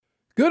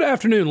Good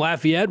afternoon,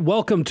 Lafayette.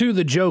 Welcome to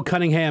the Joe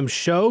Cunningham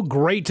Show.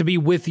 Great to be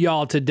with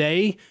y'all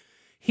today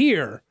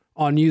here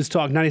on News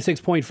Talk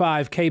 96.5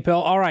 KPEL.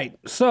 All right,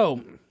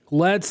 so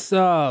let's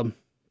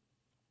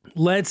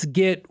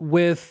get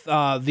with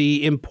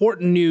the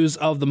important news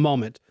of the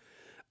moment.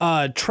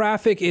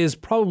 Traffic is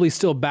probably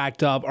still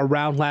backed up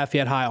around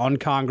Lafayette High on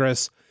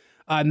Congress,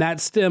 and that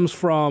stems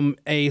from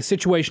a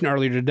situation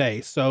earlier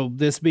today. So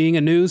this being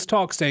a news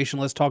talk station,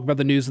 let's talk about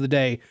the news of the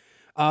day.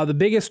 The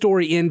biggest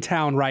story in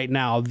town right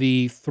now,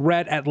 the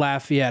threat at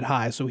Lafayette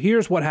High. So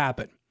here's what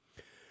happened.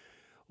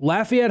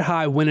 Lafayette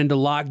High went into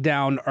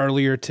lockdown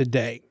earlier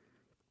today.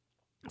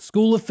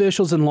 School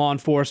officials and law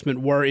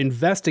enforcement were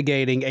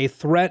investigating a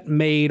threat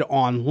made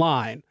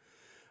online.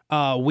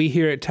 We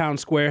here at Town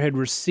Square had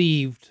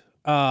received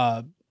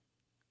a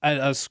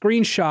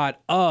screenshot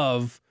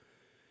of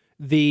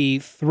the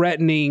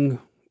threatening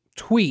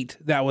tweet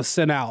that was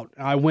sent out.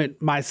 I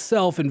went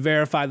myself and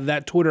verified that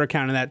that Twitter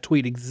account and that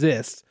tweet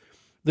exists.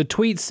 The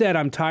tweet said,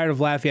 "I'm tired of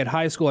Lafayette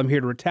High School. I'm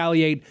here to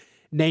retaliate."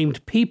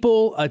 Named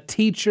people, a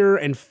teacher,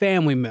 and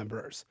family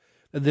members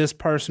that this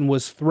person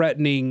was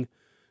threatening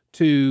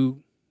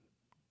to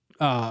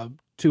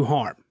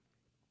harm.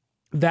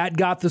 That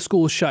got the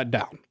school shut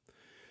down.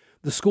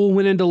 The school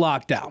went into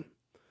lockdown.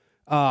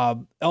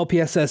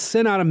 LPSS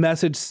sent out a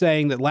message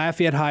saying that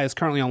Lafayette High is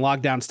currently on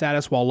lockdown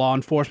status while law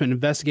enforcement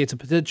investigates a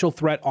potential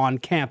threat on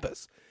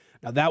campus.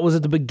 Now, that was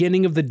at the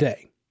beginning of the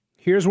day.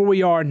 Here's where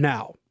we are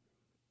now.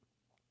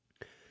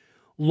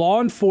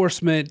 Law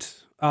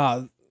enforcement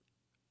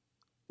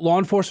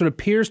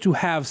appears to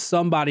have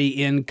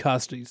somebody in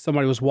custody.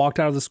 Somebody was walked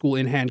out of the school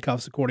in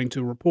handcuffs, according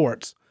to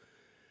reports.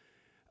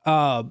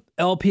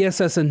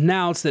 LPSS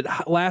announced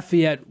that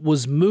Lafayette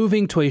was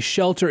moving to a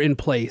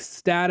shelter-in-place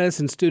status,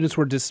 and students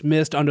were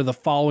dismissed under the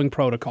following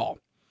protocol.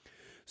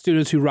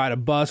 Students who ride a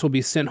bus will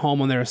be sent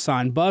home on their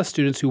assigned bus.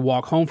 Students who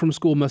walk home from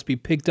school must be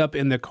picked up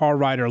in the car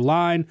rider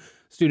line.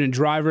 Student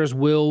drivers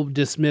will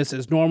dismiss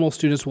as normal.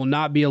 Students will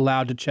not be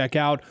allowed to check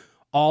out.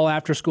 All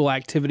after-school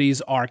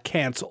activities are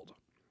canceled.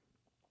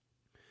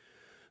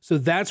 So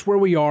that's where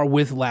we are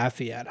with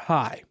Lafayette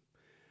High.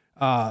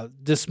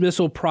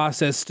 Dismissal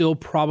process still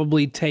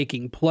probably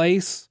taking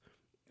place.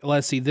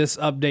 Let's see, this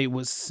update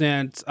was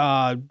sent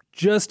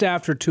just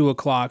after 2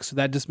 o'clock, so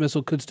that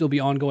dismissal could still be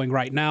ongoing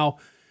right now.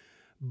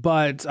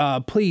 But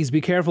please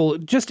be careful,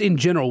 just in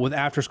general with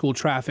after-school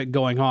traffic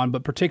going on,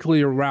 but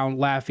particularly around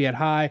Lafayette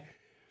High.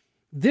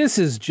 This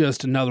is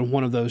just another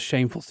one of those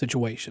shameful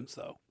situations,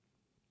 though.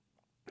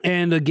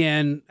 And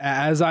again,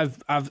 as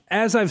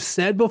I've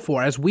said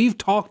before, as we've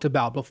talked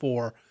about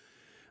before,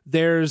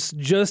 there's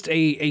just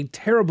a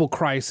terrible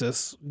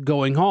crisis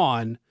going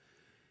on,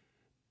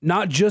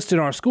 not just in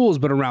our schools,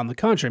 but around the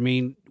country. I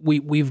mean,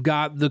 we've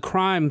got the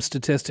crime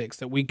statistics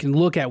that we can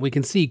look at. We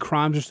can see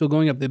crimes are still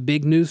going up, the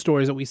big news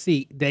stories that we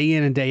see day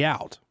in and day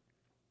out.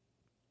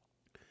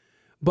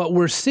 But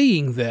we're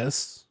seeing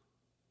this.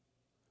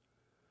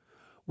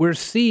 We're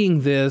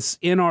seeing this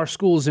in our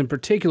schools in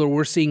particular.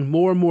 We're seeing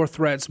more and more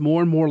threats,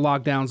 more and more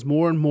lockdowns,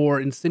 more and more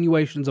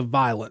insinuations of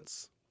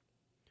violence.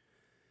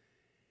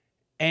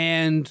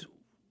 And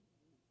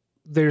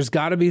there's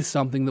got to be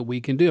something that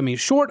we can do. I mean,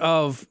 short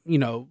of,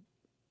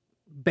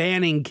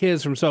 banning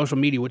kids from social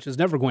media, which is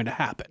never going to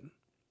happen,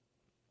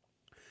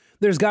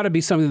 there's got to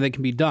be something that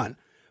can be done.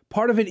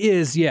 Part of it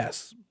is,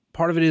 yes,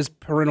 part of it is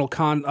parental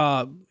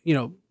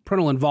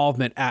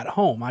involvement at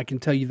home. I can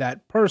tell you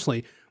that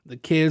personally. The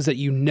kids that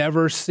you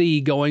never see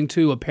going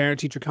to a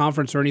parent-teacher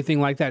conference or anything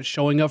like that,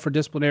 showing up for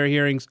disciplinary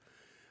hearings,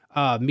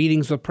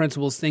 meetings with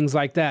principals, things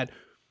like that.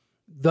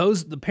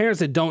 The parents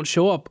that don't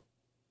show up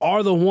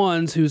are the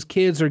ones whose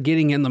kids are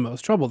getting in the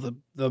most trouble.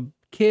 The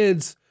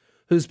kids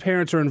whose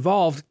parents are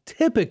involved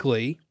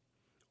typically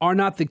are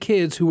not the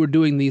kids who are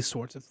doing these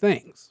sorts of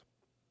things.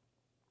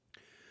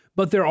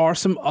 But there are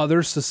some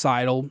other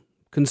societal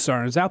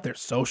concerns out there.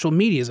 Social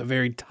media is a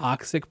very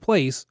toxic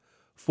place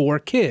for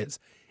kids.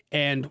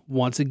 And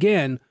once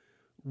again,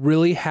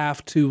 really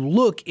have to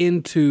look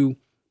into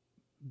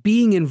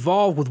being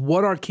involved with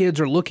what our kids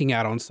are looking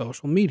at on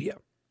social media.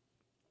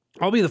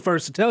 I'll be the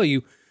first to tell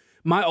you,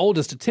 my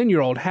oldest, a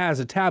 10-year-old, has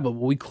a tablet.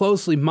 We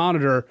closely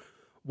monitor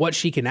what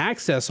she can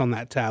access on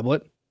that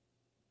tablet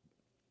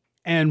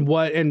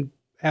and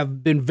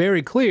have been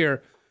very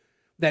clear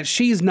that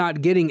she's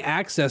not getting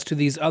access to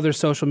these other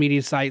social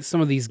media sites, some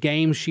of these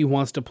games she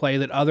wants to play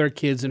that other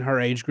kids in her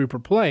age group are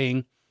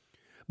playing,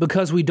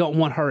 because we don't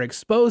want her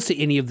exposed to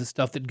any of the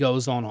stuff that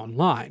goes on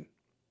online.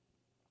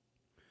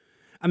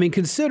 I mean,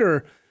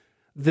 consider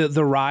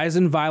the rise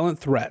in violent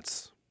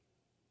threats,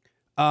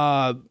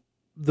 the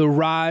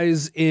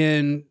rise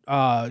in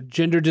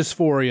gender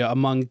dysphoria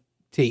among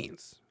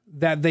teens,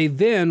 that they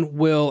then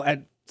will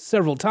at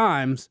several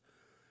times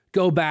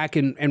go back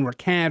and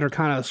recant or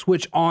kind of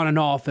switch on and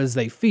off as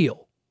they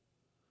feel.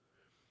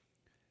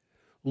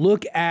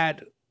 Look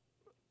at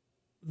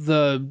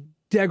the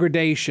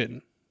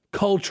degradation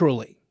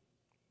culturally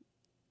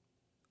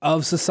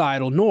of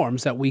societal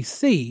norms that we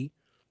see,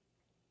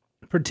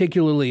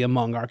 particularly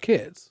among our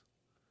kids.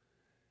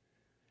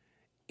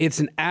 It's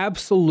an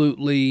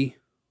absolutely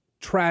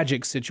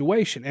tragic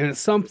situation. And it's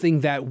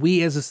something that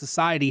we as a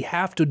society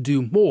have to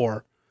do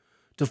more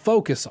to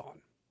focus on.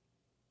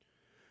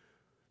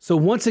 So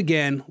once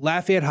again,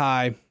 Lafayette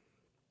High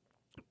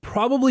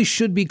probably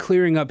should be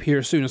clearing up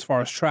here soon as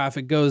far as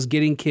traffic goes,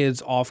 getting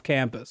kids off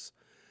campus.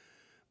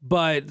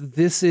 But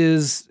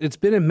it's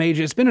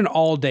been an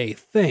all-day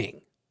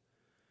thing.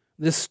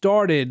 This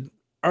started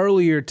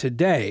earlier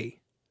today,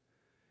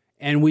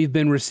 and we've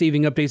been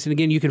receiving updates. And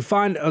again, you can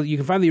find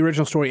the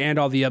original story and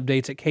all the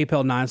updates at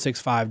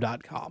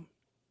kpel965.com.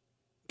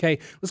 Okay,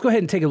 let's go ahead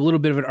and take a little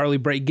bit of an early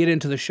break, get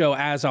into the show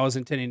as I was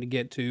intending to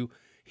get to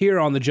here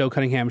on the Joe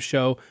Cunningham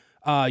Show.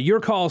 Your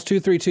calls,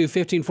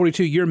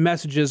 232-1542, your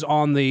messages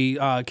on the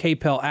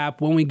KPEL app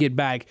when we get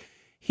back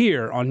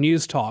here on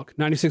News Talk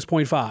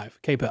 96.5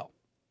 KPEL.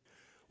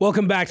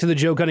 Welcome back to the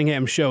Joe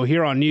Cunningham Show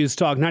here on News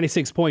Talk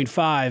 96.5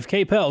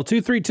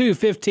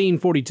 KPEL,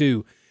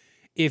 232-1542.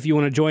 If you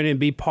want to join in and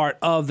be part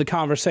of the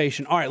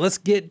conversation. All right, let's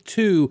get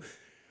to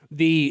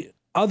the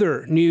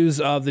other news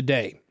of the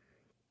day.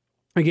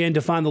 Again,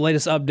 to find the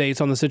latest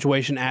updates on the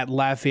situation at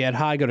Lafayette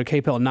High, go to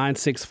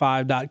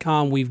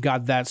kpel965.com. We've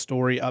got that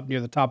story up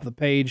near the top of the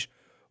page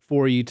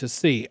for you to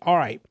see. All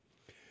right.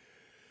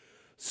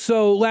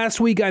 So last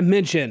week I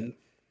mentioned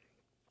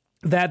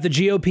that the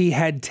GOP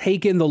had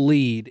taken the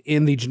lead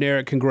in the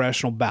generic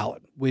congressional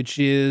ballot, which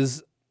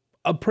is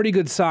a pretty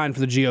good sign for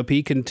the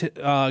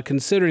GOP,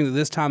 considering that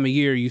this time of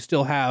year you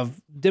still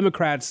have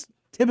Democrats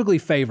typically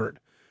favored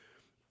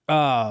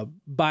by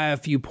a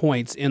few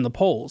points in the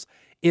polls.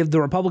 If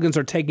the Republicans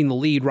are taking the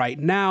lead right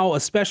now,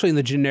 especially in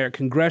the generic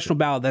congressional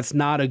ballot, that's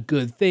not a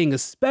good thing,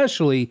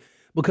 especially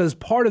because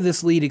part of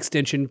this lead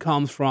extension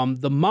comes from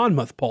the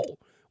Monmouth poll,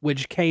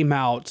 which came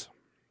out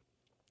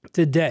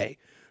today.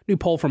 New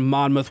poll from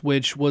Monmouth,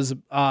 which was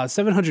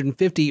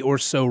 750 or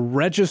so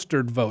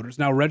registered voters.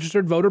 Now,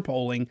 registered voter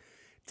polling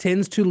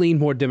tends to lean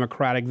more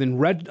Democratic than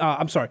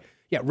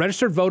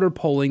registered voter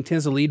polling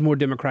tends to lean more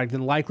Democratic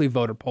than likely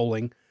voter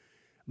polling.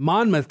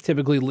 Monmouth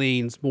typically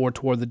leans more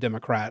toward the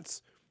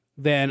Democrats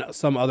than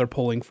some other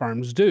polling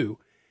firms do.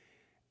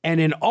 And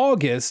in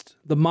August,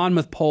 the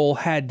Monmouth poll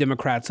had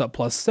Democrats up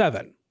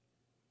 +7.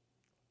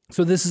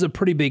 So this is a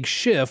pretty big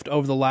shift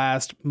over the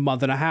last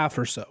month and a half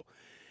or so.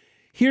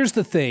 Here's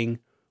the thing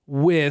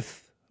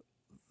with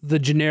the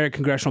generic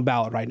congressional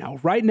ballot right now.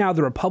 Right now,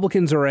 the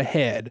Republicans are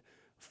ahead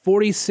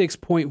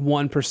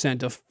 46.1%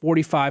 to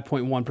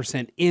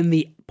 45.1% in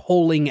the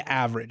polling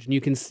average. And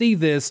you can see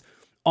this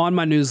on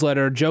my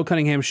newsletter,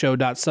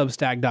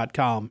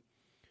 joecunninghamshow.substack.com.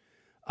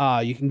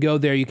 You can go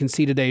there, you can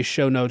see today's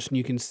show notes, and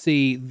you can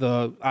see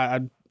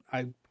I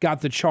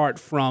got the chart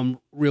from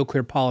Real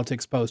Clear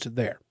Politics posted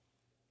there.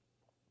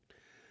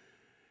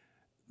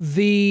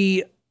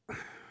 The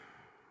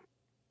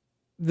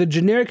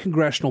generic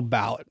congressional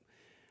ballot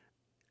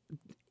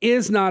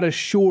is not a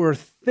sure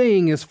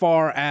thing as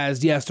far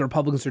as, yes, the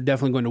Republicans are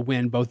definitely going to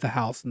win both the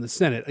House and the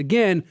Senate.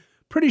 Again,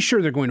 pretty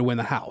sure they're going to win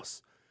the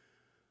House.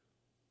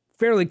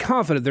 Fairly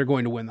confident they're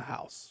going to win the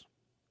House.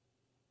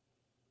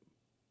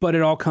 But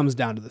it all comes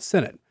down to the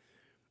Senate.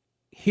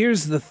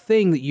 Here's the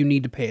thing that you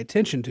need to pay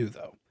attention to,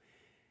 though.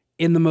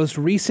 In the most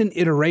recent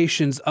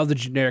iterations of the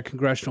generic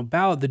congressional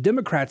ballot, the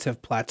Democrats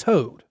have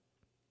plateaued.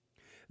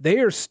 They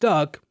are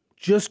stuck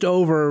just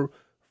around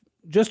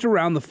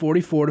the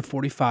 44 to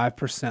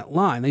 45%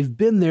 line. They've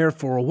been there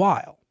for a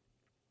while.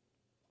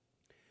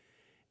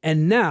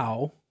 And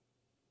now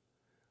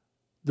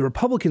the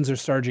Republicans are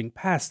surging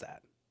past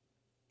that,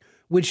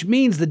 which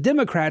means the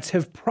Democrats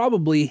have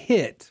probably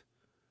hit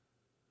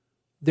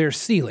their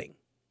ceiling.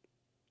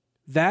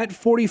 That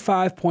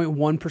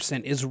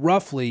 45.1% is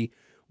roughly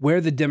where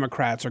the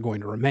Democrats are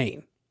going to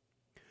remain.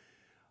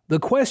 The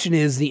question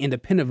is the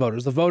independent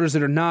voters, the voters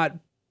that are not,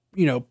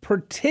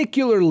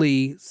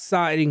 particularly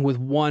siding with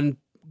one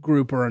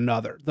group or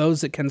another,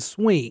 those that can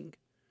swing.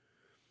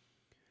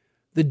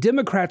 The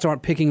Democrats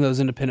aren't picking those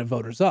independent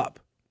voters up.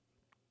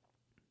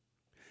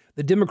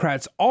 The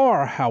Democrats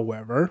are,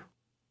 however,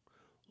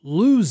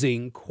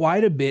 losing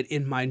quite a bit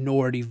in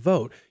minority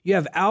vote. You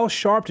have Al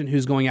Sharpton,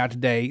 who's going out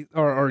today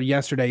or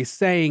yesterday,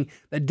 saying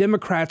that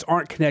Democrats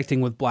aren't connecting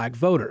with black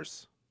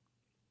voters.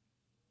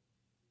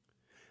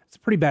 It's a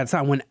pretty bad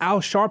sign when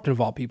Al Sharpton,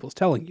 of all people, is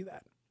telling you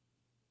that.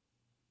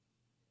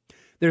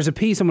 There's a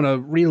piece I'm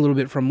going to read a little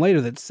bit from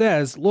later that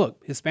says,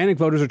 look, Hispanic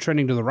voters are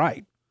trending to the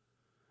right,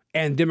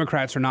 and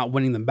Democrats are not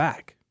winning them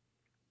back.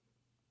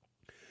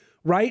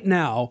 Right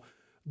now,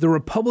 the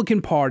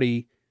Republican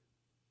Party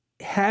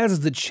has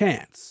the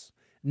chance,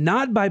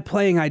 not by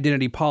playing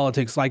identity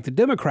politics like the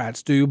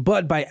Democrats do,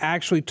 but by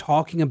actually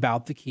talking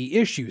about the key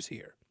issues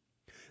here.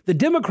 The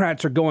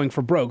Democrats are going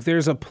for broke.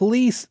 There's a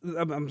piece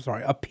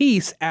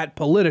at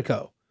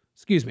Politico.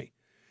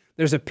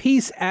 There's a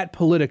piece at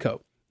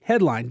Politico.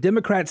 Headline,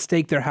 Democrats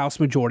stake their House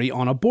majority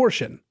on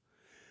abortion.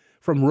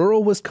 From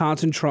rural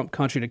Wisconsin Trump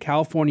country to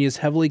California's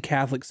heavily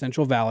Catholic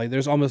Central Valley,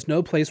 there's almost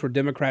no place where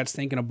Democrats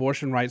think an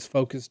abortion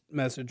rights-focused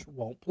message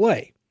won't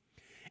play.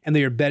 And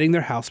they are betting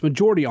their House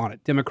majority on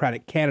it.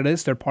 Democratic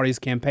candidates, their party's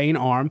campaign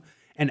arm,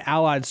 and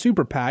allied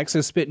super PACs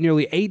have spent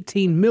nearly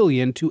 $18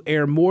 million to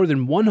air more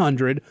than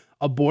 100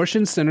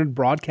 abortion-centered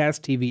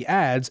broadcast TV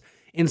ads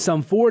in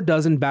some 4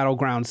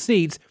 battleground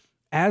seats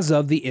as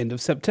of the end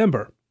of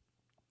September.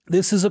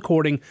 This is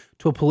according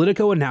to a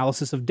Politico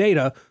analysis of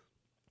data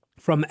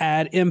from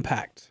Ad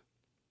Impact,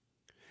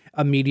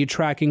 a media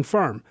tracking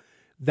firm.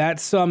 That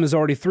sum is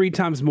already 3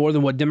 times more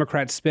than what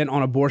Democrats spent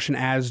on abortion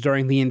ads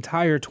during the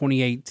entire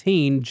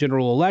 2018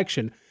 general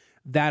election.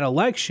 That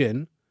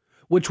election,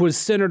 which was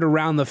centered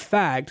around the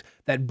fact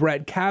that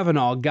Brett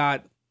Kavanaugh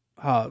got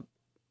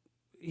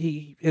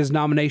his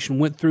nomination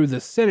went through the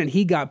Senate,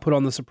 he got put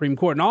on the Supreme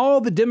Court. And all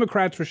the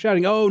Democrats were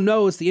shouting, oh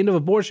no, it's the end of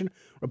abortion.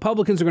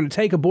 Republicans are going to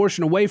take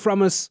abortion away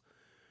from us.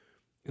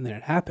 And then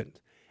it happened.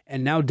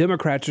 And now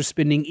Democrats are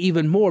spending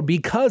even more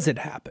because it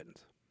happened.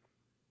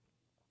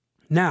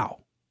 Now,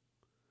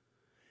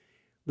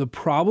 the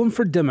problem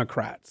for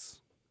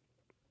Democrats,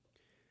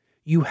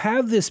 you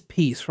have this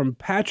piece from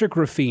Patrick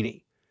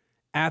Ruffini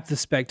at The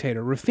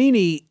Spectator.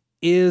 Ruffini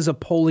is a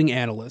polling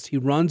analyst. He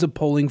runs a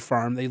polling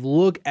firm. They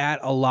look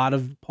at a lot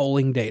of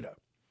polling data.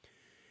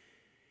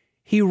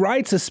 He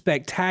writes a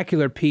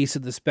spectacular piece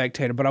at The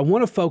Spectator, but I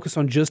want to focus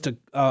on just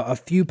a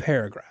few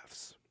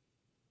paragraphs.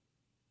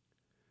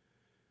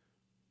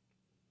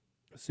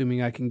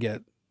 Assuming I can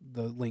get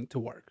the link to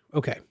work.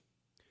 Okay.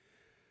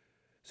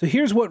 So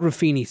here's what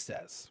Ruffini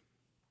says.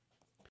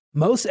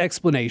 Most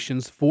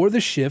explanations for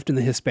the shift in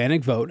the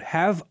Hispanic vote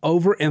have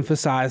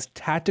overemphasized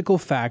tactical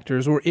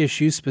factors or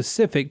issues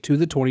specific to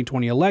the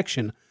 2020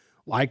 election,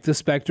 like the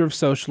specter of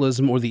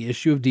socialism or the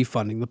issue of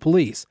defunding the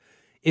police.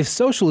 If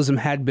socialism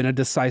had been a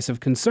decisive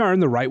concern,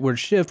 the rightward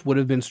shift would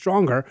have been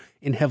stronger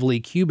in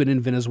heavily Cuban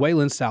and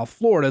Venezuelan South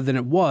Florida than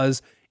it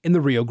was in the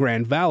Rio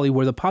Grande Valley,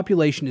 where the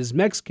population is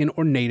Mexican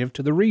or native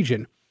to the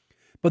region.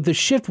 But the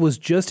shift was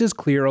just as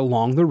clear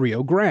along the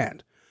Rio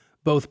Grande.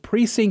 Both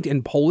precinct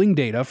and polling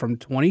data from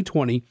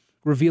 2020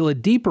 reveal a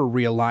deeper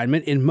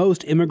realignment in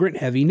most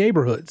immigrant-heavy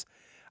neighborhoods.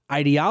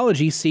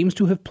 Ideology seems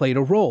to have played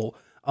a role.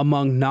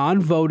 Among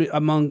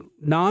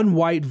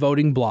non-white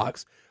voting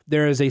blocs,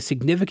 there is a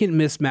significant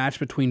mismatch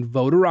between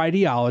voter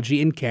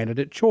ideology and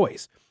candidate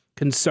choice.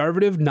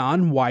 Conservative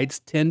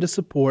non-whites tend to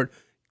support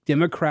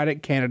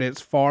Democratic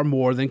candidates far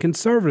more than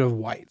conservative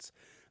whites.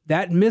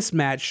 That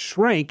mismatch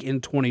shrank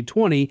in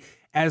 2020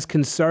 as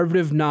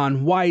conservative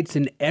non-whites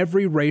in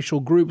every racial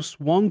group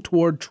swung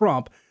toward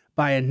Trump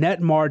by a net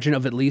margin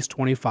of at least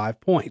 25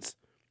 points.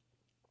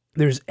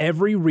 There's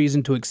every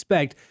reason to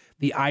expect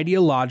the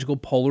ideological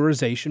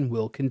polarization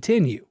will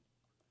continue.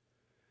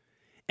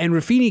 And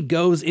Ruffini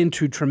goes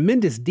into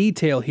tremendous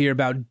detail here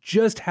about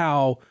just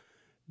how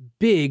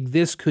big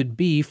this could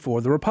be for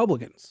the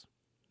Republicans.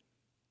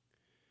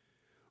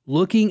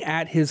 Looking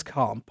at his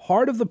column,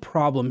 part of the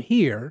problem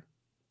here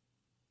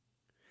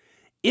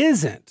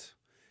isn't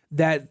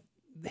that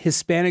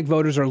Hispanic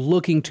voters are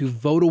looking to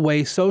vote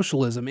away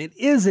socialism. It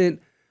isn't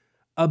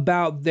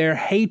about their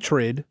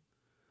hatred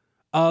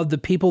of the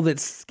people that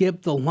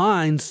skip the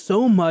line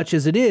so much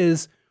as it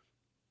is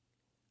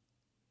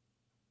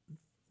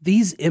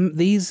these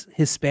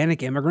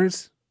Hispanic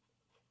immigrants,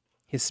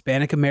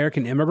 Hispanic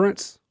American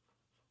immigrants,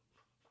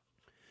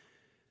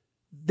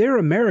 they're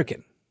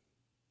American.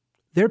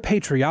 They're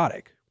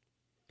patriotic.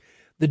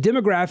 The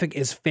demographic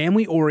is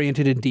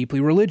family-oriented and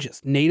deeply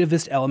religious.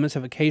 Nativist elements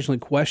have occasionally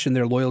questioned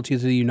their loyalty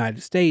to the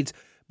United States,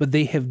 but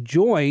they have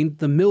joined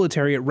the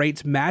military at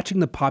rates matching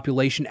the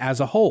population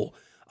as a whole.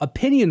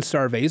 Opinion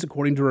surveys,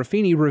 according to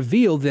Ruffini,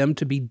 reveal them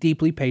to be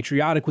deeply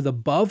patriotic with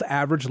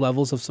above-average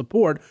levels of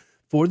support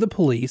for the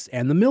police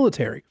and the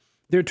military.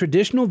 Their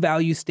traditional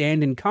values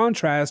stand in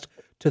contrast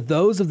to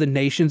those of the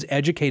nation's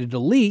educated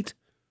elite,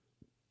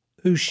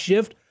 whose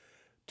shift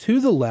to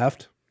the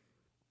left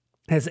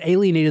has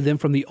alienated them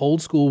from the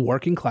old-school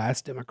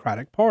working-class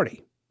Democratic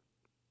Party.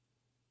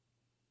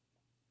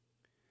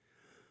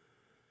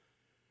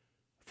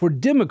 For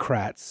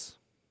Democrats,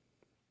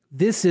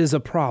 this is a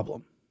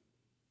problem.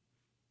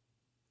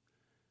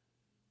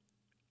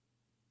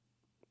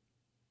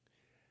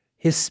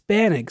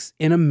 Hispanics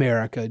in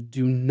America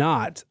do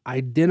not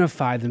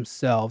identify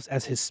themselves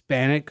as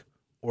Hispanic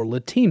or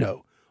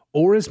Latino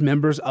or as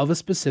members of a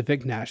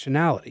specific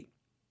nationality.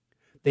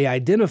 They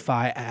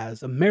identify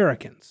as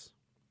Americans.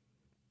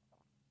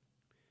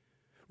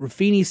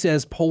 Ruffini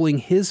says polling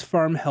his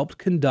firm helped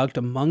conduct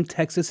among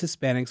Texas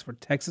Hispanics for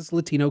Texas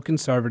Latino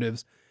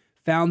conservatives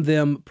found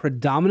them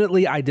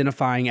predominantly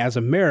identifying as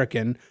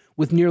American,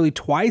 with nearly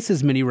twice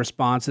as many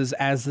responses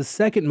as the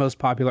second most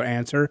popular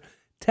answer,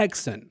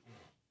 Texan.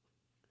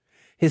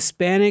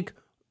 Hispanic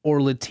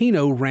or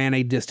Latino ran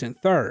a distant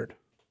third.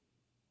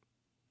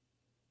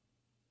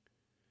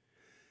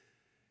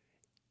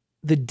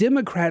 The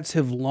Democrats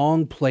have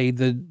long played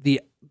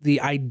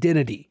the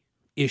identity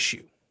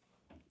issue.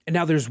 And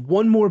now there's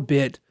one more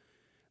bit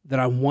that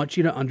I want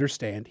you to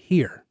understand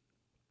here.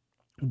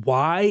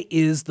 Why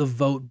is the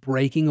vote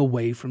breaking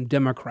away from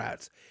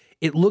Democrats?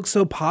 It looked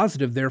so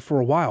positive there for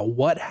a while.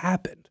 What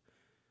happened?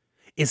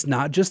 It's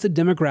not just a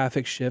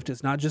demographic shift.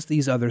 It's not just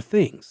these other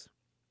things.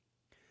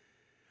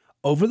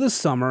 Over the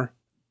summer,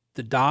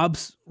 The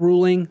Dobbs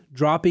ruling,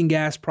 dropping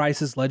gas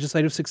prices,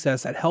 legislative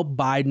success that helped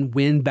Biden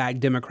win back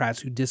Democrats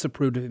who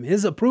disapproved of him.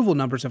 His approval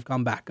numbers have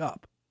come back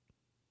up.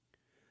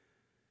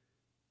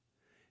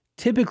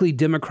 Typically,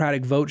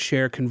 Democratic vote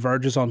share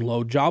converges on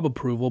low job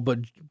approval, but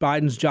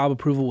Biden's job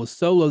approval was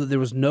so low that there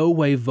was no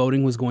way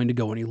voting was going to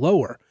go any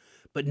lower.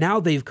 But now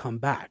they've come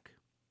back.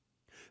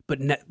 But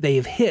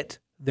they've hit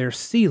their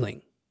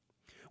ceiling.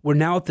 We're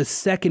now at the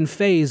second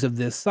phase of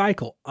this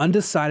cycle.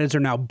 Undecideds are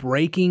now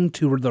breaking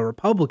to the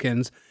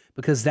Republicans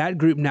because that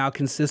group now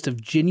consists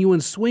of genuine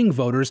swing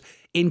voters,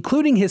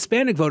 including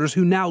Hispanic voters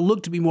who now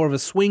look to be more of a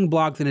swing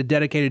bloc than a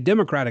dedicated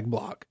Democratic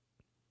bloc.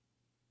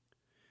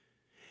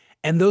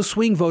 And those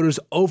swing voters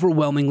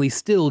overwhelmingly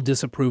still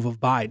disapprove of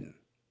Biden.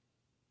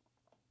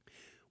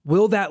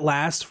 Will that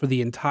last for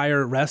the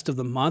entire rest of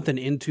the month and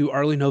into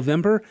early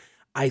November?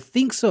 I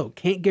think so.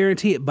 Can't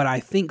guarantee it, but I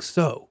think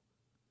so.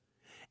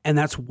 And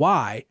that's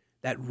why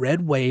that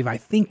red wave, I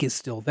think, is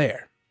still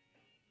there.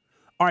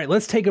 All right,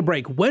 let's take a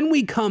break. When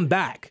we come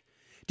back,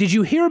 did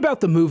you hear about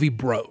the movie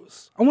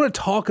Bros? I want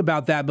to talk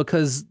about that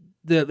because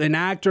an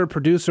actor,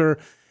 producer,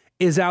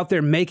 is out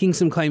there making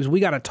some claims. We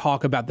got to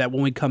talk about that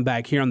when we come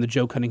back here on the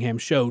Joe Cunningham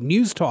Show.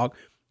 News Talk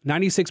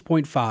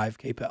 96.5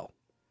 KPEL.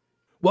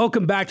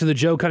 Welcome back to the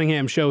Joe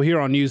Cunningham Show here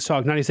on News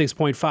Talk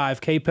 96.5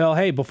 KPEL.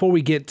 Hey, before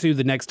we get to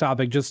the next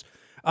topic, just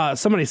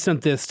somebody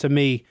sent this to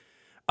me.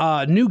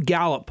 New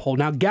Gallup poll.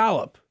 Now,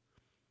 Gallup,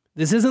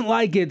 this isn't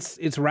like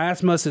it's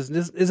Rasmus.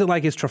 This isn't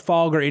like it's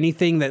Trafalgar,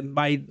 anything that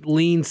might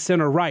lean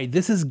center right.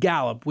 This is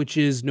Gallup, which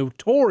is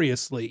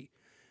notoriously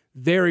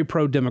very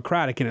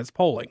pro-democratic in its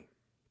polling.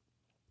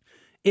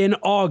 In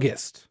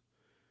August,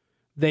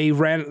 they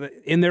ran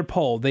in their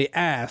poll, they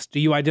asked,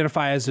 do you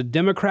identify as a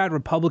Democrat,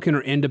 Republican,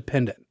 or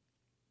independent?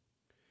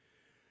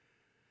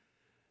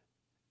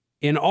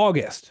 In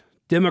August,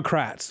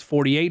 Democrats,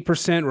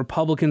 48%,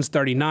 Republicans,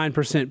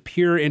 39%,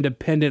 pure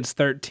independents,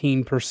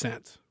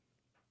 13%.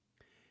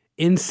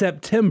 In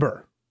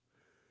September,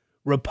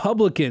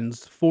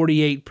 Republicans,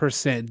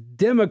 48%,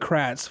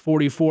 Democrats,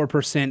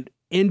 44%,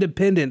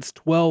 independents,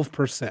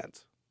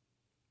 12%.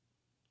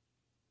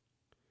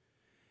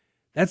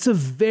 That's a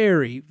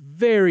very,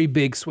 very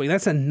big swing.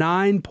 That's a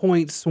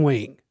 9-point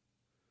swing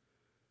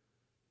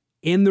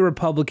in the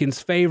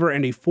Republicans' favor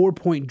and a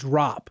 4-point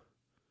drop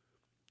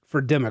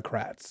for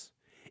Democrats.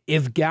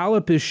 If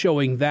Gallup is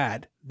showing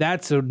that,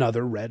 that's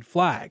another red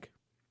flag.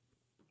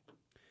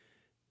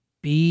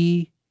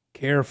 Be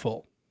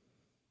careful.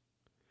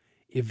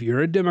 If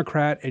you're a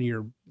Democrat and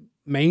you're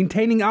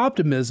maintaining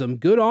optimism,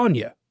 good on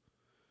you.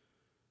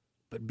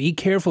 But be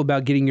careful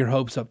about getting your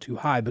hopes up too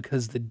high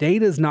because the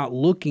data is not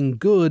looking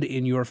good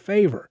in your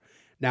favor.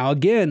 Now,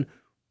 again,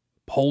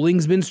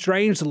 polling's been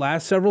strange the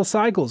last several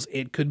cycles.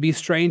 It could be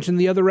strange in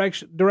the other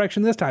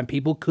direction this time.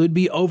 People could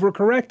be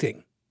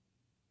overcorrecting.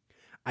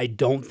 I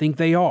don't think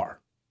they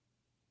are.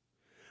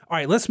 All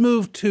right, let's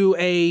move to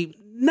a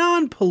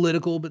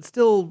non-political but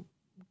still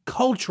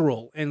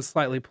cultural and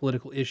slightly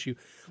political issue.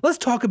 Let's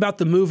talk about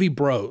the movie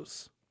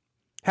Bros.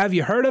 Have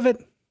you heard of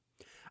it?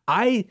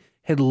 I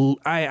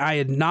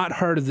had not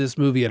heard of this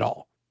movie at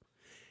all.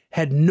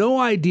 Had no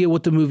idea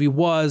what the movie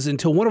was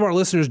until one of our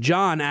listeners,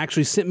 John,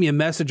 actually sent me a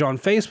message on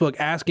Facebook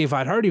asking if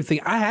I'd heard anything.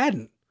 I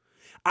hadn't.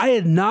 I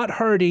had not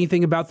heard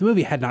anything about the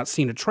movie, had not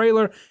seen a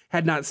trailer,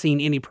 had not seen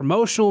any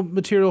promotional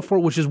material for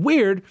it, which is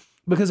weird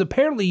because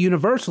apparently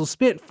Universal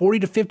spent 40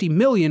 to 50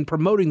 million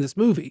promoting this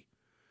movie.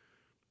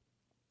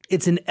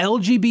 It's an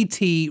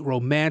LGBT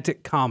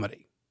romantic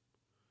comedy.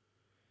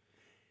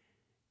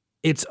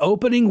 Its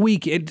opening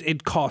week,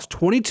 it cost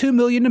 $22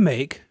 million to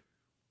make.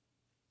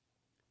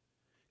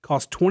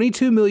 Cost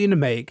 $22 million to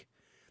make.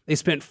 They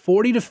spent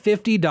 $40 to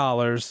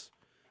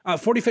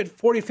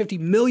 $50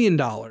 million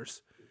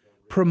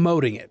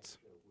promoting it.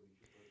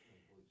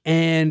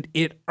 And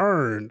it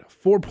earned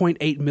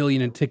 $4.8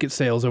 million in ticket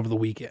sales over the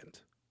weekend.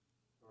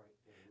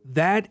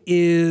 That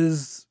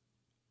is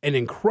an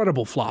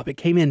incredible flop. It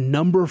came in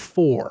number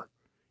 4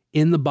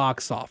 in the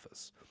box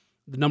office.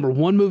 The number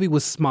 1 movie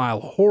was Smile,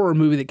 a horror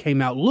movie that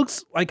came out.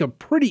 Looks like a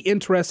pretty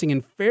interesting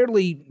and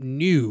fairly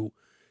new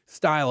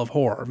style of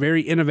horror.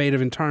 Very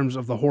innovative in terms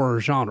of the horror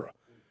genre.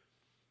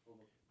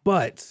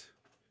 But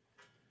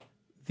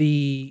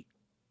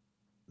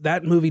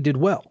that movie did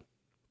well.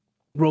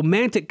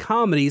 Romantic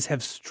comedies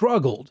have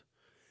struggled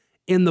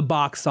in the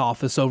box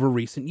office over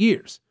recent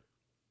years.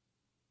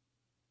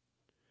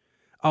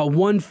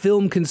 One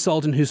film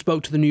consultant who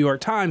spoke to the New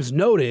York Times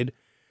noted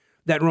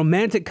that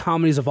romantic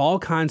comedies of all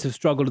kinds have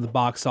struggled at the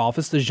box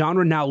office. The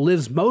genre now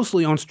lives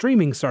mostly on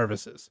streaming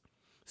services.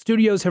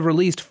 Studios have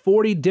released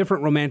 40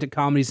 different romantic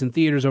comedies in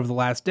theaters over the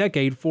last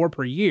decade, 4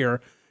 per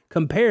year,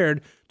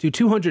 compared to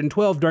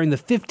 212 during the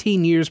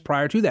 15 years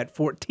prior to that,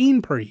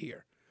 14 per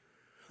year.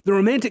 The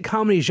romantic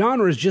comedy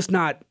genre is just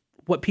not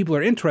what people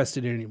are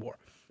interested in anymore.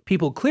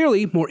 People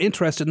clearly more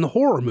interested in the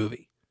horror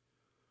movie.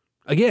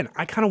 Again,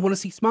 I kind of want to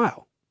see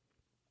Smile.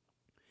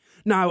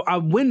 Now,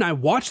 when I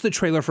watched the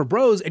trailer for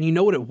Bros, and you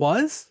know what it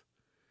was?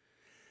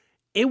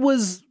 It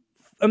was,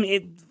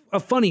 a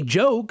funny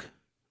joke,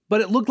 but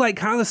it looked like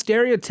kind of the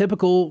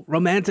stereotypical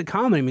romantic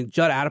comedy. I mean,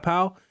 Judd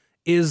Apatow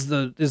is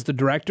the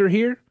director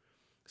here.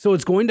 So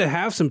it's going to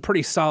have some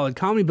pretty solid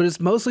comedy, but it's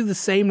mostly the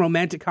same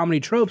romantic comedy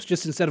tropes,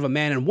 just instead of a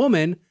man and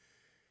woman,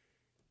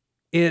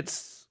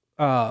 it's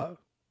two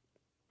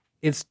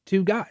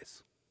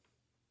guys.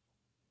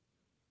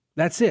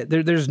 That's it.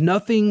 There's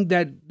nothing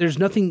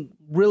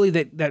really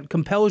that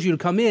compels you to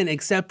come in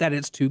except that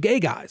it's two gay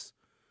guys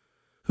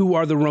who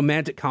are the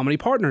romantic comedy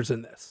partners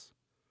in this.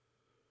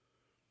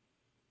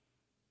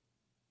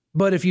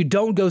 But if you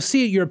don't go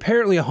see it, you're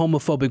apparently a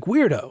homophobic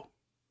weirdo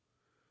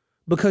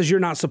because you're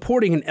not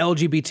supporting an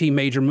LGBT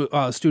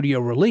major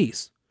studio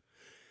release.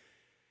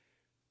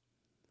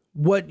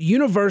 What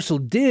Universal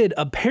did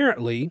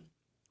apparently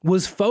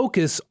was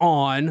focus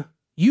on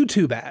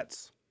YouTube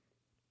ads.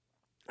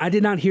 I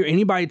did not hear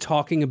anybody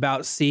talking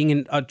about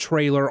seeing a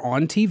trailer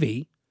on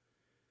TV.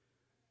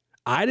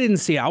 I didn't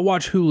see it. I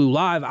watched Hulu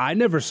Live. I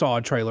never saw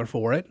a trailer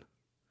for it.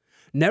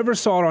 Never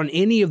saw it on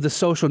any of the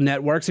social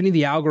networks, any of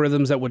the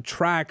algorithms that would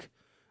track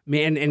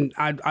me. And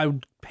I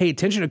pay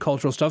attention to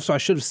cultural stuff, so I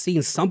should have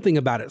seen something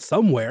about it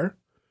somewhere.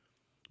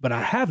 But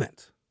I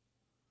haven't.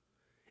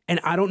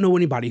 And I don't know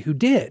anybody who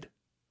did.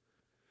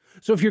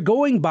 So if you're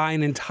going by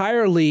an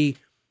entirely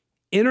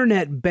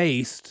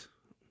internet-based,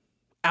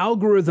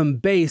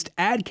 algorithm-based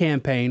ad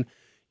campaign,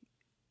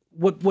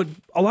 what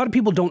a lot of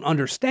people don't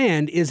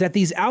understand is that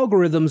these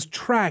algorithms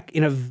track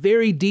in a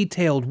very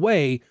detailed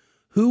way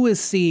who is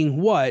seeing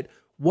what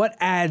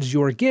ads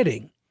you're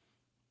getting.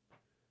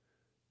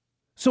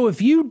 So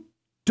if you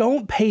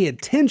don't pay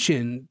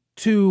attention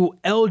to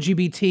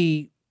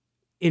LGBT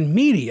in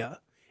media,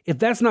 if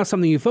that's not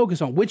something you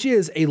focus on, which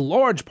is a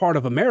large part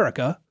of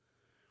America,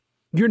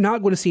 you're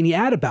not going to see any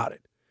ad about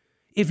it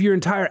if your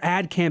entire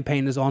ad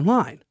campaign is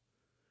online.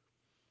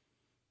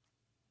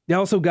 They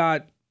also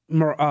got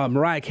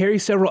Mariah Carey,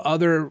 several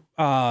other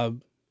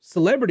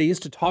celebrities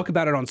to talk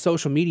about it on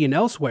social media and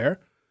elsewhere,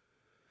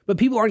 but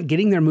people aren't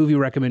getting their movie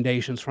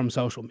recommendations from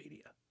social media.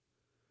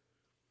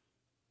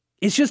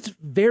 It's just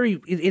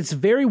it's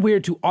very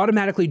weird to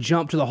automatically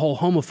jump to the whole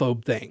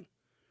homophobe thing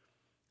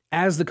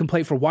as the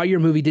complaint for why your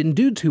movie didn't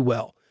do too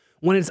well,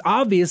 when it's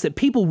obvious that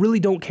people really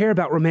don't care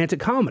about romantic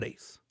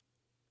comedies.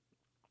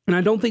 And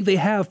I don't think they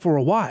have for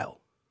a while.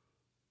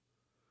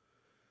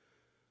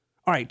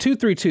 All right,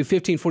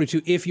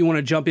 232-1542, if you want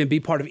to jump in, be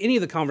part of any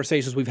of the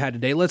conversations we've had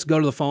today. Let's go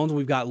to the phones.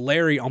 We've got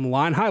Larry on the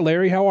line. Hi,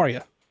 Larry. How are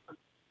you?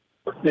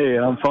 Hey,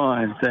 I'm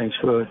fine. Thanks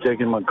for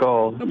taking my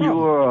call. No problem. You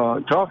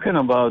were talking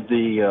about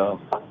the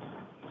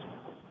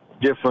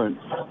different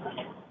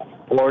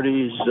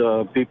parties,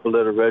 people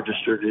that are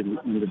registered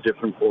in the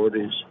different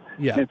parties.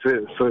 Yeah. And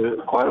for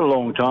quite a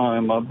long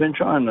time, I've been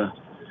trying to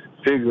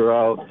figure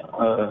out,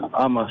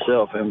 I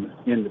myself am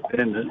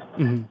independent.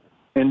 Mm-hmm.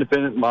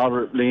 Independent,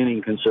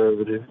 moderate-leaning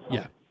conservative.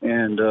 Yeah.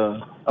 And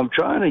I'm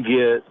trying to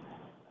get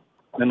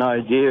an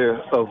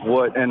idea of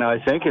what, and I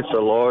think it's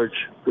a large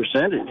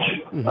percentage.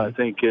 Mm-hmm. I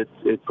think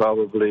it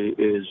probably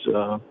is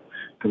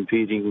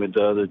competing with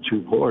the other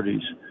two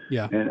parties.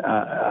 Yeah. And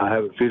I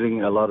have a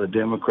feeling a lot of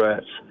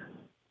Democrats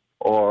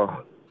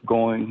are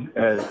going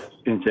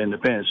into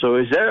independence. So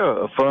is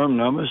there a firm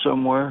number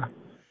somewhere?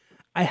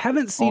 I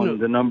haven't seen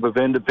the number of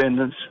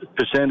independents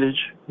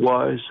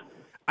percentage-wise.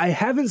 I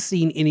haven't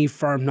seen any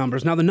firm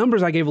numbers. Now, the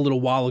numbers I gave a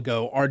little while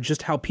ago are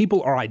just how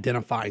people are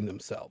identifying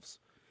themselves.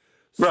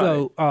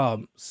 Right.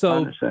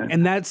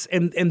 And that's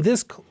and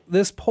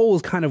this poll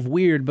is kind of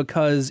weird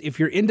because if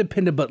you're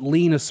independent but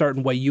lean a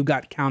certain way, you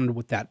got counted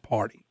with that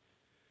party.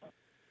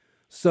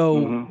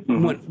 So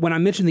when I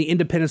mentioned the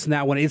independents in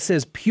that one, it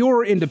says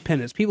pure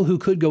independents, people who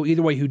could go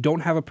either way, who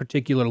don't have a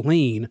particular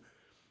lean.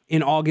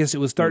 In August, it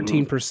was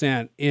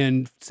 13%.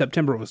 In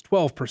September, it was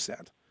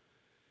 12%.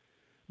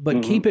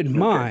 But keep in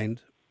mind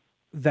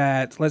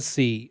that, let's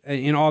see,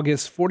 in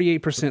August,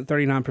 48%,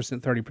 39%,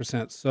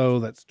 30%. So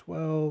that's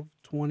 12,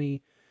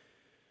 20.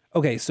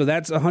 Okay, so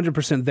that's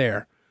 100%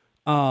 there.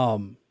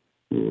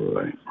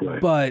 Right.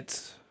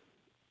 But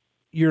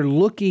you're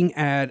looking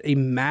at a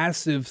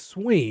massive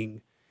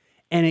swing,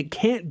 and it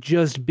can't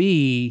just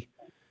be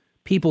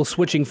people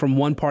switching from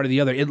one part to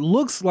the other. It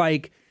looks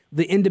like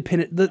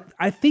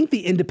I think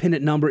the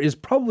independent number is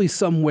probably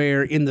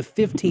somewhere in the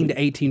 15 to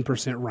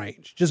 18%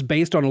 range, just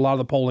based on a lot of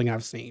the polling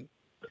I've seen.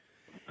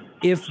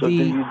 Go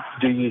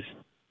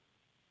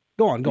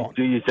on.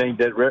 Do you think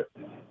that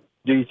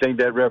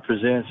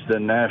represents the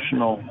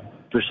national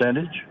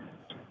percentage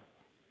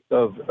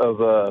of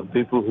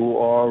people who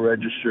are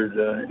registered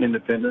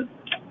independent?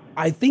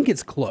 I think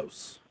it's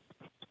close.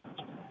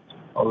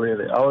 Oh,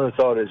 really? I would have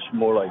thought it's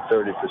more like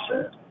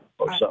 30%.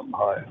 Or something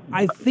higher.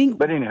 I think.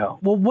 But anyhow.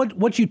 Well,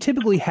 what you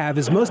typically have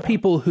is most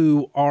people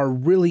who are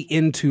really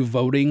into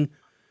voting,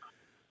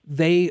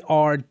 they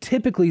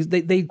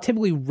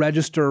typically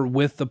register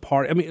with the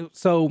party. I mean,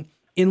 so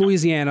in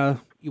Louisiana,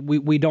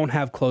 we don't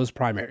have closed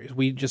primaries.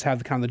 We just have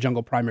the kind of the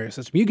jungle primary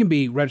system. You can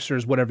be registered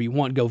as whatever you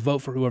want, go vote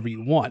for whoever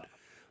you want.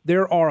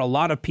 There are a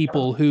lot of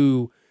people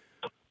who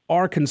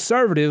are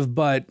conservative,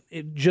 but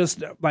it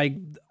just like,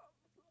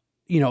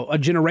 a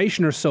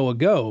generation or so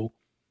ago,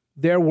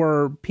 there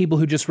were people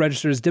who just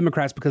registered as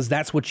Democrats because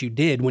that's what you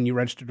did when you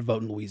registered to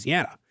vote in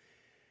Louisiana.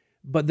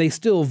 But they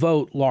still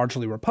vote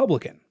largely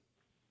Republican.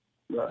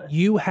 Right.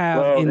 You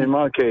have... Well, in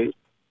my case...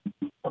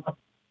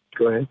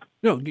 Go ahead.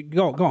 No,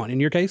 go on. In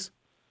your case?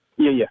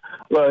 Yeah.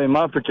 Well, in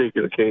my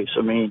particular case,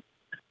 I mean,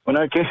 when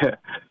I came...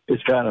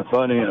 It's kind of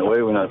funny in a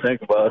way when I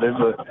think about it,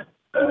 but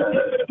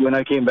when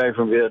I came back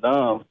from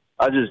Vietnam,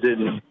 I just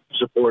didn't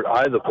support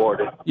either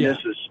party. Yeah. This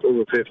is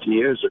over 50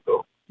 years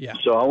ago. Yeah.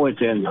 So I went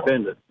to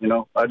independent,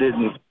 I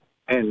didn't,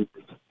 and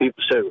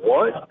people said,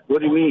 what?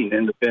 What do you mean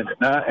independent?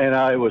 And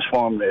I was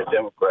formerly a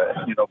Democrat,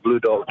 Blue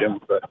Dog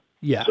Democrat.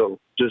 Yeah. So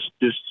just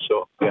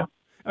so, yeah. All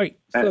right.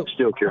 I'm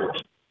still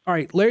curious. All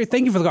right, Larry,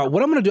 thank you for the call.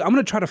 What I'm going to do, I'm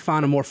going to try to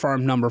find a more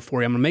firm number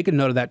for you. I'm going to make a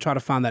note of that, try to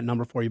find that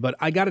number for you. But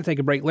I got to take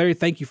a break. Larry,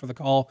 thank you for the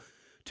call.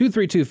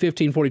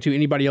 232-1542.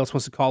 Anybody else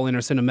wants to call in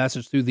or send a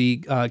message through the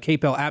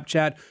KPEL app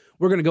chat,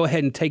 we're going to go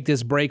ahead and take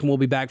this break, and we'll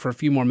be back for a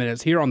few more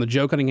minutes here on the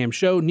Joe Cunningham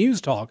Show,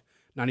 News Talk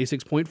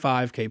 96.5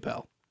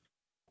 KPEL.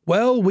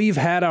 Well, we've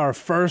had our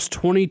first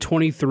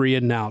 2023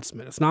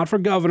 announcement. It's not for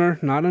governor,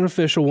 not an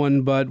official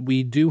one, but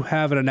we do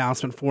have an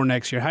announcement for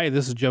next year. Hi,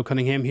 this is Joe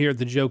Cunningham here at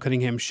the Joe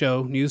Cunningham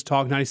Show, News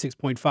Talk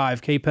 96.5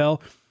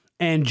 KPEL.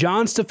 And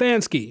John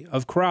Stefanski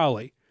of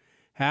Crowley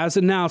has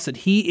announced that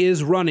he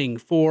is running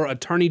for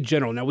Attorney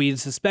General. Now, we had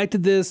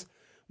suspected this.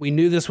 We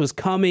knew this was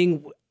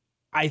coming.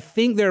 I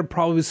think there are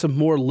probably some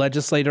more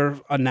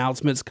legislative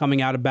announcements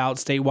coming out about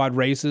statewide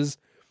races.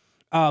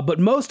 But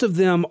most of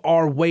them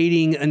are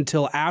waiting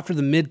until after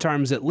the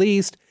midterms at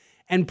least,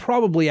 and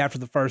probably after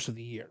the first of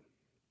the year.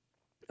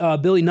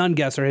 Billy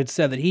Nungesser had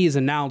said that he is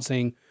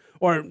announcing,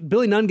 or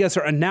Billy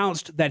Nungesser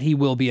announced that he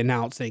will be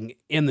announcing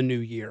in the new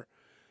year.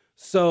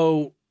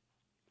 So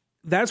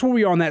that's where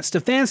we are on that.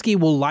 Stefanski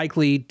will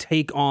likely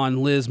take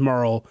on Liz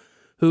Murrill,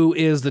 who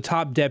is the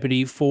top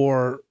deputy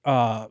for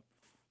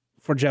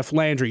Jeff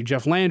Landry.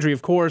 Jeff Landry,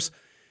 of course,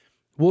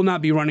 will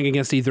not be running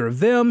against either of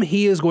them.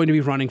 He is going to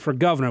be running for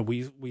governor.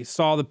 We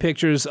saw the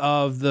pictures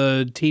of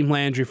the Team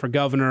Landry for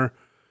governor,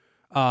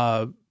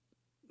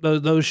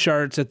 those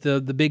shirts at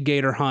the Big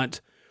Gator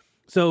Hunt.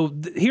 So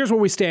here's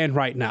where we stand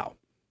right now.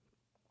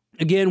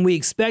 Again, we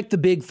expect the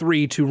big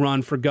three to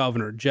run for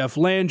governor: Jeff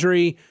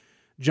Landry,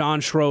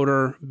 John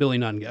Schroeder, Billy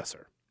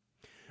Nungesser.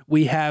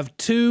 We have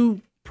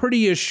two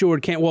pretty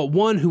assured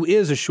one who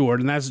is assured,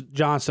 and that's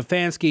John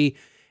Stefanski,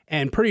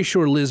 and pretty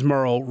sure Liz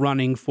Murrill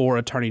running for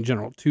Attorney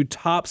General, two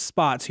top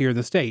spots here in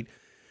the state.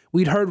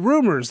 We'd heard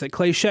rumors that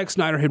Clay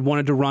Scheck-Snyder had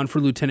wanted to run for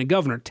lieutenant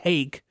governor,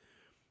 take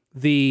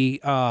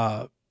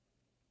over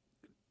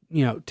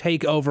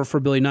for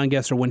Billy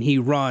Nungesser when he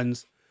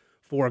runs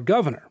for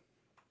governor.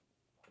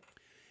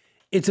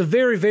 It's a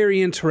very,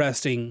 very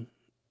interesting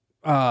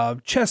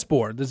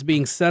chessboard that's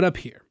being set up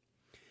here.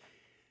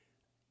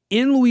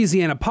 In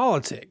Louisiana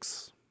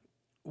politics,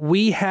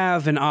 we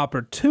have an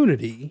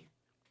opportunity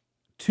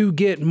to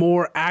get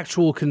more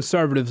actual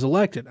conservatives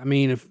elected. I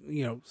mean, if,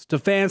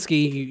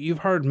 Stefanski, you've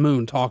heard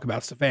Moon talk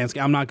about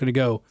Stefanski. I'm not going to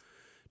go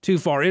too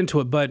far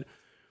into it, but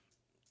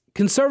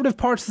conservative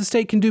parts of the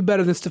state can do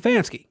better than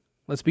Stefanski.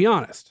 Let's be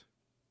honest.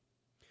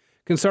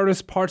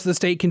 Conservative parts of the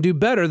state can do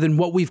better than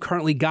what we've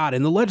currently got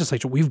in the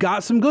legislature. We've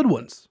got some good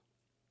ones,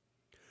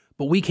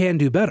 but we can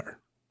do better.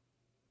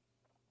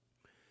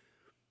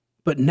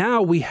 But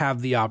now we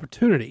have the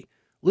opportunity.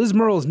 Liz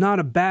Murrill is not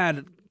a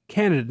bad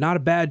candidate, not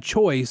a bad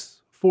choice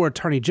for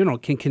Attorney General,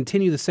 can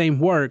continue the same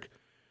work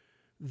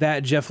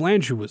that Jeff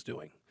Landry was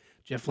doing.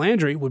 Jeff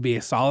Landry would be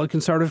a solid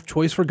conservative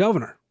choice for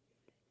governor.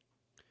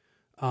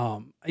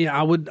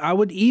 I would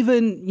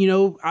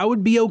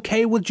be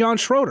okay with John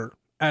Schroeder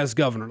as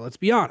governor. Let's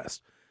be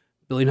honest.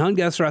 Billy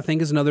Nungesser, I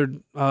think, is another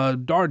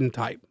Darden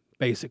type,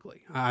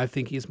 basically. I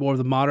think he's more of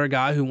the moderate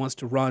guy who wants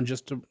to run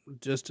just to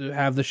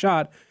have the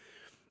shot.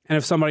 And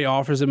if somebody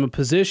offers him a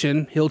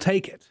position, he'll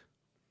take it.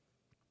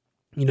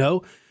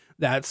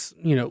 That's,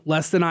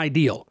 less than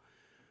ideal.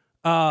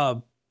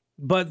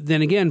 But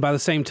then again, by the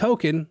same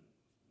token,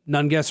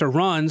 Nungesser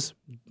runs,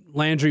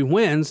 Landry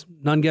wins,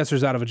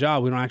 Nungesser's out of a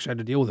job. We don't actually have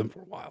to deal with him for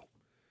a while.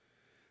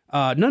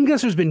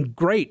 Nungesser's been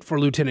great for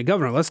lieutenant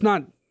governor. Let's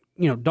not,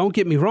 don't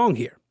get me wrong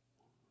here.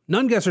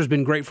 Nungesser's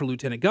been great for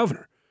lieutenant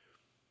governor.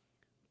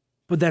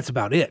 But that's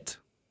about it.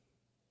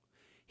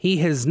 He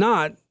has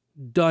not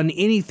done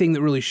anything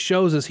that really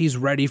shows us he's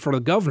ready for the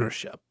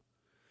governorship.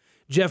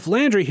 Jeff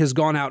Landry has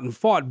gone out and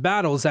fought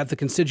battles that the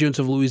constituents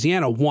of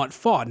Louisiana want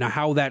fought. Now,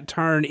 how that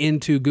turn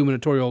into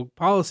gubernatorial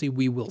policy,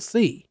 we will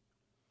see.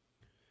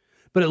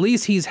 But at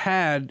least he's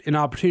had an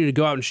opportunity to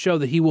go out and show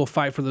that he will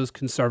fight for those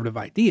conservative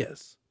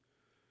ideas.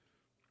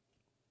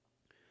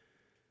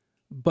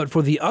 But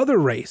for the other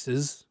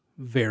races,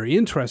 very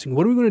interesting.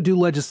 What are we going to do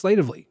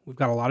legislatively? We've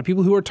got a lot of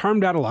people who are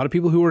termed out, a lot of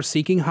people who are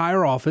seeking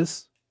higher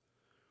office,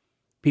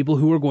 people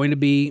who are going to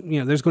be,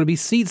 there's going to be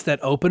seats that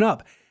open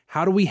up.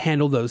 How do we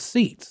handle those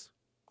seats?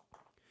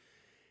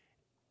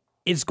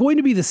 It's going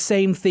to be the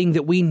same thing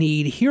that we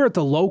need here at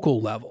the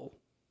local level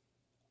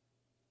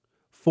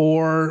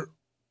for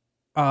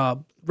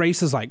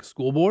races like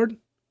school board,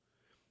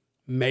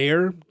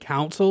 mayor,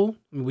 council.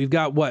 I mean, we've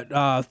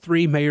got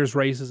 3 mayor's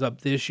races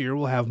up this year.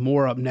 We'll have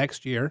more up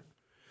next year.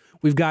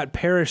 We've got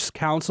parish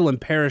council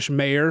and parish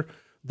mayor,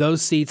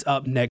 those seats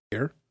up next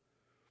year.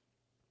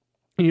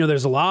 And,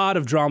 there's a lot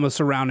of drama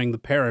surrounding the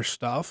parish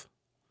stuff.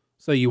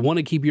 So you want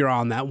to keep your eye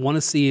on that, want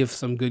to see if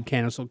some good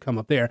candidates will come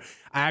up there.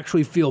 I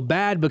actually feel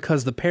bad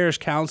because the parish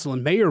council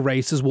and mayor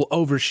races will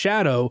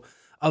overshadow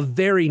a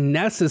very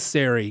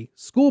necessary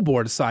school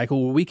board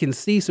cycle where we can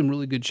see some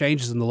really good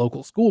changes in the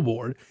local school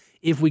board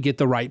if we get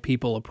the right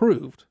people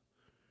approved.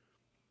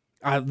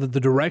 The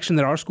direction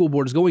that our school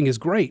board is going is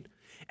great.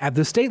 At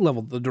the state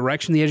level, the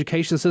direction the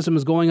education system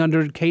is going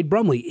under Cade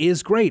Brumley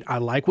is great. I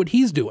like what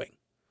he's doing.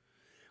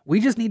 We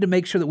just need to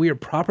make sure that we are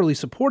properly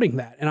supporting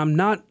that. And I'm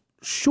not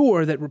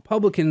sure that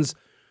Republicans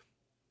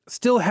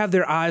still have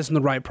their eyes on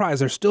the right prize.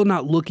 They're still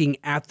not looking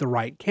at the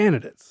right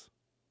candidates.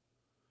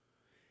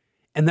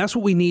 And that's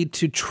what we need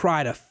to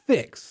try to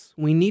fix.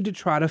 We need to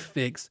try to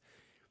fix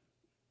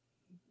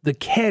the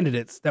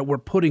candidates that we're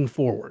putting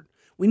forward.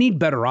 We need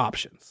better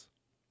options.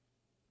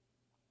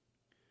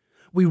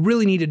 We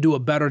really need to do a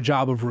better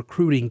job of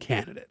recruiting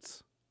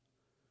candidates.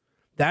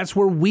 That's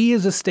where we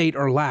as a state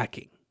are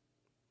lacking.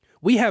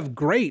 We have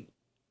great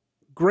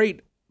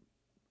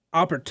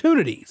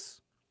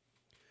opportunities.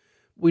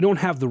 We don't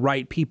have the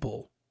right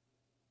people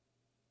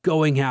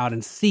going out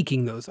and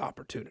seeking those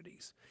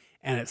opportunities.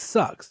 And it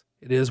sucks.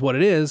 It is what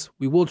it is.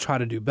 We will try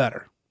to do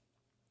better.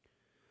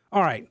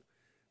 All right.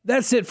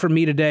 That's it for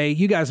me today.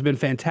 You guys have been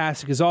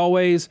fantastic as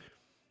always.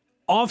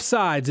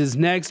 Offsides is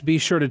next. Be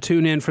sure to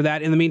tune in for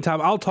that. In the meantime,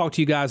 I'll talk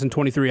to you guys in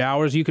 23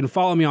 hours. You can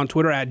follow me on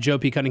Twitter at Joe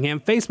P. Cunningham,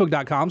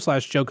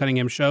 Facebook.com/Joe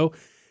Cunningham Show.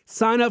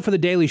 Sign up for the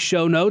daily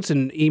show notes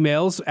and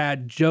emails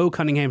at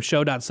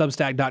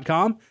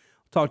joecunninghamshow.substack.com.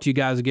 Talk to you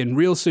guys again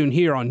real soon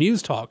here on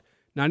News Talk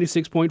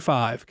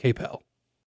 96.5 KPEL.